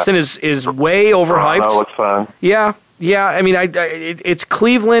think Boston is way overhyped. Toronto looks fun. Yeah. I mean, it's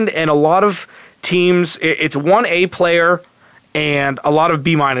Cleveland and a lot of teams. It's one A player and a lot of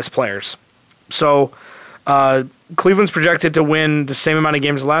B- players. So Cleveland's projected to win the same amount of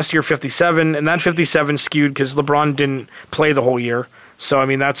games last year, 57, and that 57 skewed because LeBron didn't play the whole year. So, I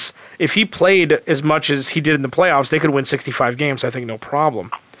mean, if he played as much as he did in the playoffs, they could win 65 games, I think, no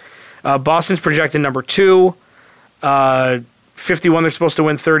problem. Boston's projected number 2. 51, they're supposed to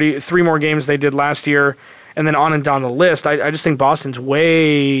win 33 more games than they did last year. And then on and down the list, I just think Boston's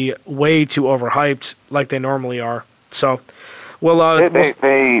way, way too overhyped like they normally are. So,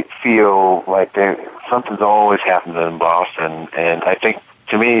 they feel like something's always happened in Boston, and I think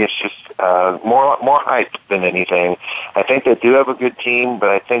to me it's just more hype than anything. I think they do have a good team, but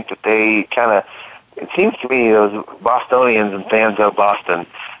I think that they kind of, it seems to me those Bostonians and fans of Boston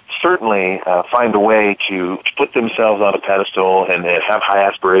certainly find a way to put themselves on a pedestal and have high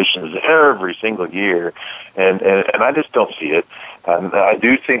aspirations every single year, and I just don't see it. I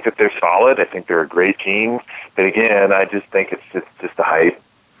do think that they're solid. I think they're a great team, but again, I just think it's just the hype.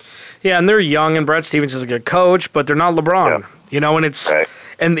 Yeah, and they're young, and Brad Stevens is a good coach, but they're not LeBron, and it's right.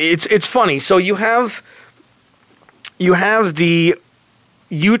 And it's funny. So you have the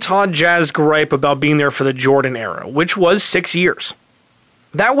Utah Jazz gripe about being there for the Jordan era, which was 6 years.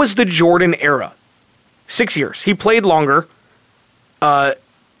 That was the Jordan era. 6 years. He played longer, but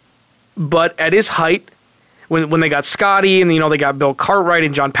at his height, when they got Scotty and they got Bill Cartwright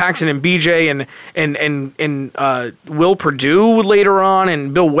and John Paxson and BJ and Will Perdue later on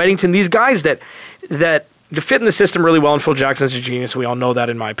and Bill Weddington, these guys that fit in the system really well, and Phil Jackson's a genius. We all know that,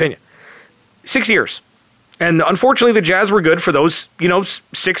 in my opinion. 6 years. And unfortunately, the Jazz were good for those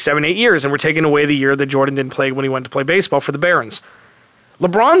 6, 7, 8 years, and were taking away the year that Jordan didn't play when he went to play baseball for the Barons.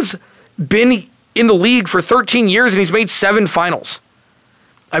 LeBron's been in the league for 13 years, and he's made 7 finals.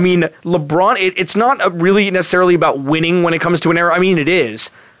 I mean, LeBron, it's not really necessarily about winning when it comes to an era. I mean, it is.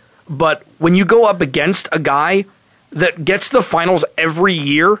 But when you go up against a guy that gets the finals every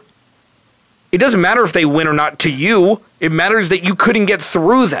year, it doesn't matter if they win or not to you. It matters that you couldn't get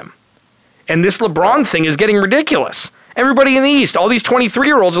through them. And this LeBron thing is getting ridiculous. Everybody in the East, all these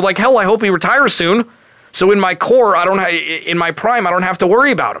 23-year-olds are like, hell, I hope he retires soon. So in my core, in my prime, I don't have to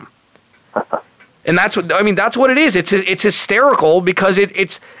worry about him. And that's what it is. It's hysterical because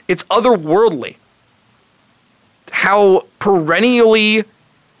it's otherworldly. How perennially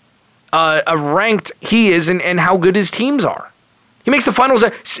ranked he is and how good his teams are. He makes the finals.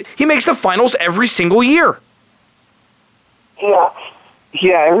 He makes the finals every single year. Yeah,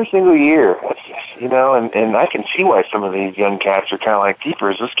 every single year. And I can see why some of these young cats are kind of like,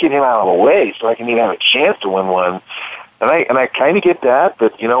 keepers. Let's get him out of the way so I can even have a chance to win one. And I kind of get that,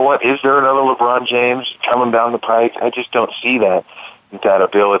 but you know what? Is there another LeBron James coming down the pike? I just don't see that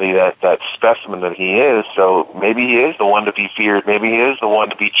ability, that specimen that he is. So maybe he is the one to be feared. Maybe he is the one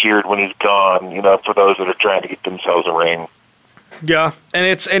to be cheered when he's gone. For those that are trying to get themselves a ring. Yeah,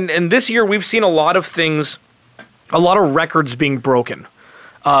 and this year we've seen a lot of things, a lot of records being broken.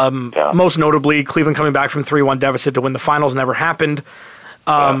 Most notably, Cleveland coming back from 3-1 deficit to win the finals never happened.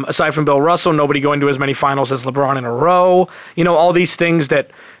 Aside from Bill Russell, nobody going to as many finals as LeBron in a row. All these things that,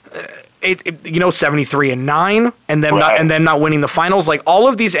 73-9, and then not winning the finals. Like all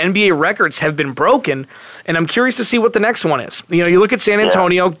of these NBA records have been broken, and I'm curious to see what the next one is. You look at San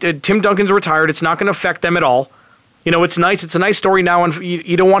Antonio. Tim Duncan's retired. It's not going to affect them at all. It's nice. It's a nice story now, and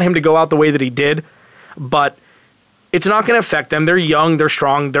you don't want him to go out the way that he did, but It's not going to affect them. They're young, they're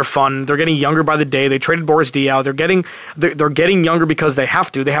strong, they're fun. They're getting younger by the day. They traded Boris Diaw. They're getting younger because they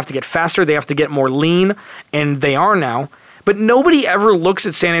have to. They have to get faster. They have to get more lean, and they are now. But nobody ever looks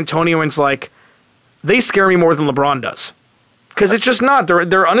at San Antonio and is like, they scare me more than LeBron does. Because it's just not.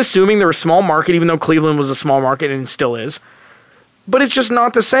 They're unassuming. They're a small market, even though Cleveland was a small market and still is. But it's just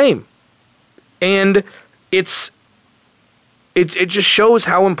not the same. And it just shows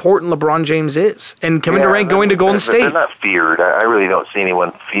how important LeBron James is. And Kevin Durant going to Golden State. They're not feared. I really don't see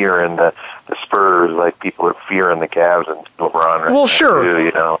anyone fearing the Spurs like people are fearing the Cavs and LeBron. Well, sure.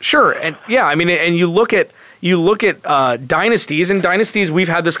 You know? Sure. And yeah, I mean, and you look at dynasties, and dynasties, we've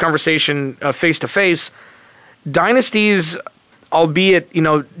had this conversation face to face. Dynasties, albeit,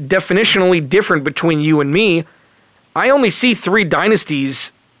 definitionally different between you and me, I only see 3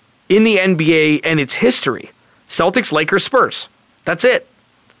 dynasties in the NBA and its history. Celtics, Lakers, Spurs. That's it.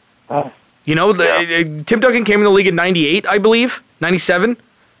 Oh. Tim Duncan came in the league in 98, I believe, 97,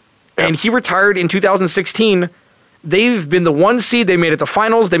 and he retired in 2016. They've been the 1 seed. They made it to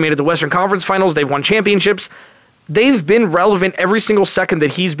finals. They made it to Western Conference finals. They've won championships. They've been relevant every single second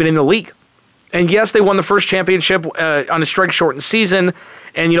that he's been in the league. And yes, they won the first championship on a strike-shortened season,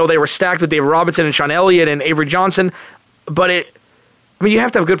 and, they were stacked with David Robinson and Sean Elliott and Avery Johnson, but you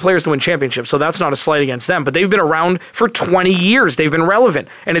have to have good players to win championships, so that's not a slight against them. But they've been around for 20 years. They've been relevant.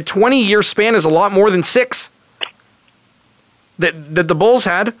 And a 20-year span is a lot more than 6 that the Bulls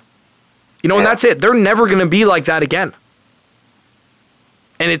had. And that's it. They're never going to be like that again.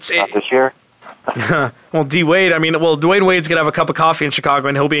 And it's... Not this year? Well, D-Wade, Dwayne Wade's going to have a cup of coffee in Chicago,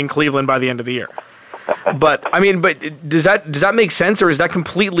 and he'll be in Cleveland by the end of the year. But does that make sense, or is that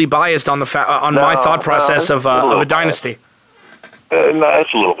completely biased on my thought process of a dynasty? No,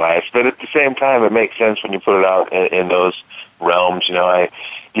 it's a little biased, but at the same time, it makes sense when you put it out in those realms.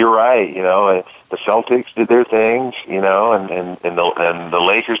 You're right. The Celtics did their things, and the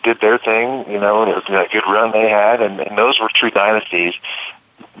Lakers did their thing. It was a good run they had, and those were true dynasties.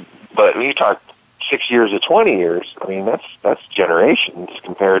 But when you talk 6 years to 20 years, that's generations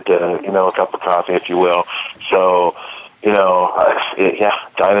compared to a cup of coffee, if you will. So,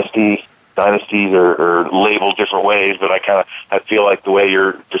 Dynasties are labeled different ways, but I feel like the way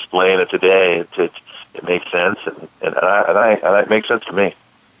you're displaying it today, it makes sense, and it makes sense to me.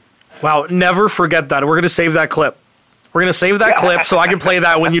 Wow, never forget that. We're going to save that clip. We're going to save that clip so I can play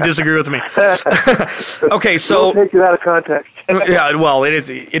that when you disagree with me. Okay, so don't take it out of context. Yeah, well,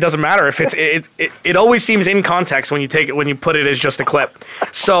 it doesn't matter if it always seems in context when you put it as just a clip.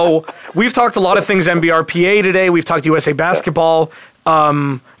 So we've talked a lot of things NBRPA today. We've talked USA Basketball.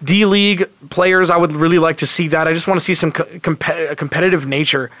 D-League players, I would really like to see that. I just want to see some competitive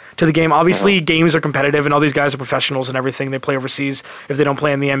nature to the game. Obviously, games are competitive, and all these guys are professionals and everything. They play overseas if they don't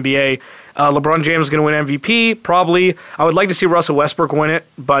play in the NBA. LeBron James is going to win MVP, probably. I would like to see Russell Westbrook win it,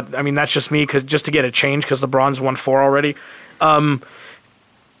 but, that's just me, just to get a change, because LeBron's won 4 already.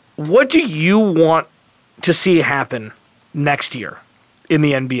 What do you want to see happen next year in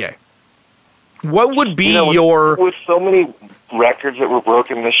the NBA? What would be with so many records that were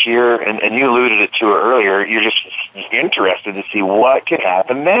broken this year, and you alluded to it earlier, you're just interested to see what could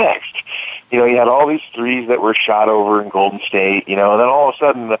happen next. You had all these threes that were shot over in Golden State, and then all of a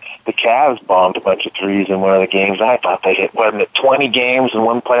sudden the Cavs bombed a bunch of threes in one of the games. I thought they hit, 20 games in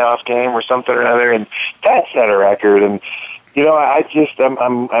one playoff game or something or another, and that set a record. And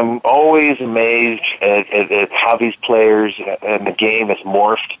I'm always amazed at how these players and the game has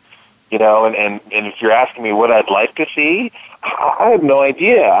morphed. And if you're asking me what I'd like to see, I have no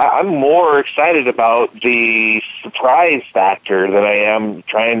idea. I'm more excited about the surprise factor than I am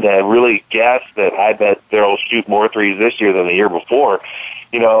trying to really guess that I bet they'll shoot more threes this year than the year before.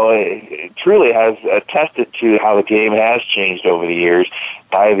 It truly has attested to how the game has changed over the years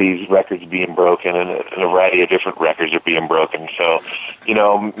by these records being broken, and a variety of different records are being broken. So,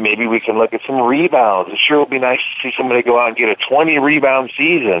 maybe we can look at some rebounds. It sure would be nice to see somebody go out and get a 20-rebound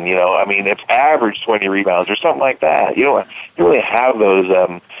season. It's average 20 rebounds or something like that. You don't really have those,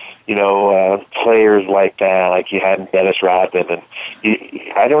 players like that, like you had in Dennis Rodman. And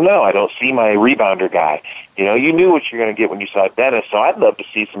I don't know. I don't see my rebounder guy. You knew what you're going to get when you saw Dennis, so I'd love to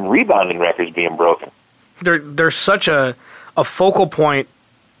see some rebounding records being broken. There's such a focal point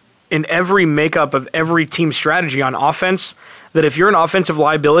in every makeup of every team strategy on offense that if you're an offensive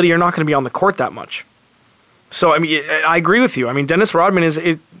liability, you're not going to be on the court that much. So, I agree with you. Dennis Rodman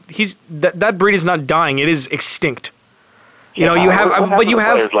that breed is not dying. It is extinct. You have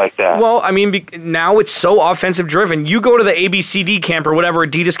players like that. Well, now it's so offensive driven. You go to the ABCD camp or whatever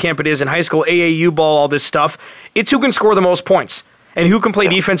Adidas camp it is in high school, AAU ball, all this stuff. It's who can score the most points. And who can play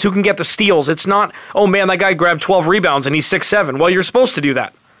defense, who can get the steals. It's not, oh man, that guy grabbed 12 rebounds and he's 6'7". Well, you're supposed to do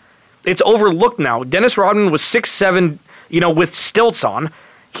that. It's overlooked now. Dennis Rodman was 6'7", with stilts on.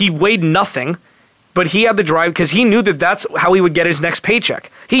 He weighed nothing, but he had the drive because he knew that that's how he would get his next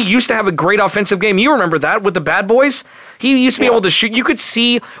paycheck. He used to have a great offensive game. You remember that with the Bad Boys? He used to be able to shoot. You could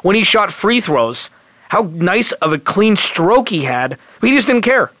see when he shot free throws how nice of a clean stroke he had, but he just didn't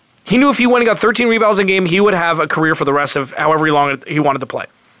care. He knew if he went and got 13 rebounds a game, he would have a career for the rest of however long he wanted to play.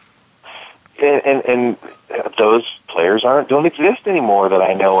 And those players don't exist anymore that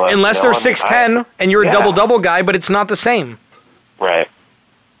I know of. Unless they're 6'10", and you're a double-double guy, but it's not the same. Right.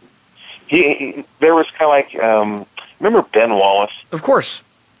 There was kind of like, remember Ben Wallace? Of course.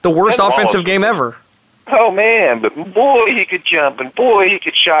 The worst offensive game ever. Oh, man, but boy, he could jump, and boy, he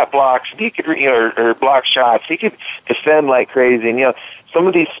could shot blocks, and he could, or block shots. He could defend like crazy, and, some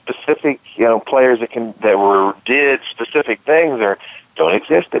of these specific, players that did specific things don't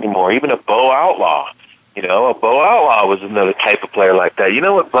exist anymore. Even a Bo Outlaw, a Bo Outlaw was another type of player like that. You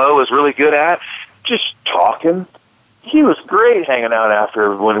know what Bo was really good at? Just talking. He was great hanging out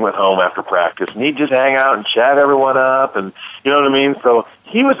when he went home after practice, and he'd just hang out and chat everyone up, and you know what I mean? So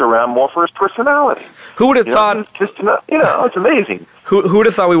he was around more for his personality. Who would have thought? It's amazing. Who would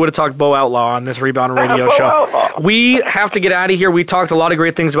have thought we would have talked Bo Outlaw on this Rebound Radio show? Outlaw. We have to get out of here. We talked a lot of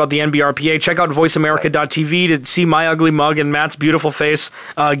great things about the NBRPA. Check out voiceamerica.tv to see my ugly mug and Matt's beautiful face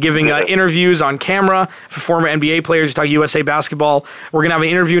giving interviews on camera for former NBA players who talk USA basketball. We're going to have an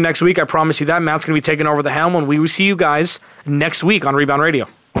interview next week. I promise you that. Matt's going to be taking over the helm, and we will see you guys next week on Rebound Radio.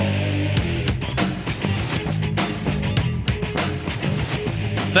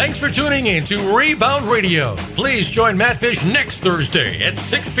 Thanks for tuning in to Rebound Radio. Please join Matt Fish next Thursday at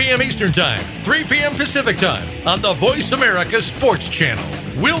 6 p.m. Eastern Time, 3 p.m. Pacific Time on the Voice America Sports Channel.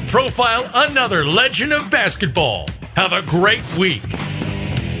 We'll profile another legend of basketball. Have a great week.